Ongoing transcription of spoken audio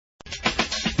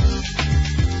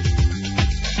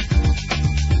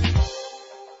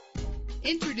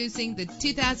Introducing the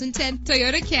 2010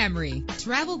 Toyota Camry.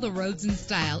 Travel the roads in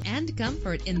style and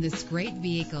comfort in this great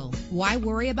vehicle. Why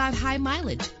worry about high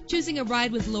mileage? Choosing a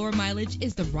ride with lower mileage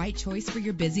is the right choice for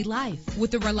your busy life.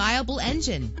 With a reliable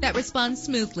engine that responds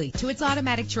smoothly to its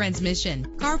automatic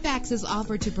transmission, Carfax is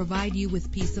offered to provide you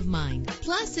with peace of mind.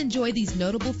 Plus, enjoy these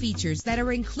notable features that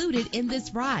are included in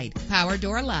this ride: power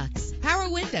door locks, power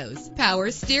windows, power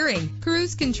steering,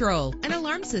 cruise control, an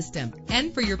alarm system.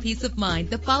 And for your peace of mind,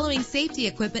 the following safety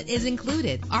equipment is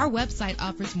included. Our website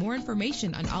offers more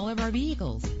information on all of our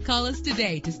vehicles. Call us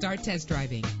today to start test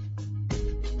driving.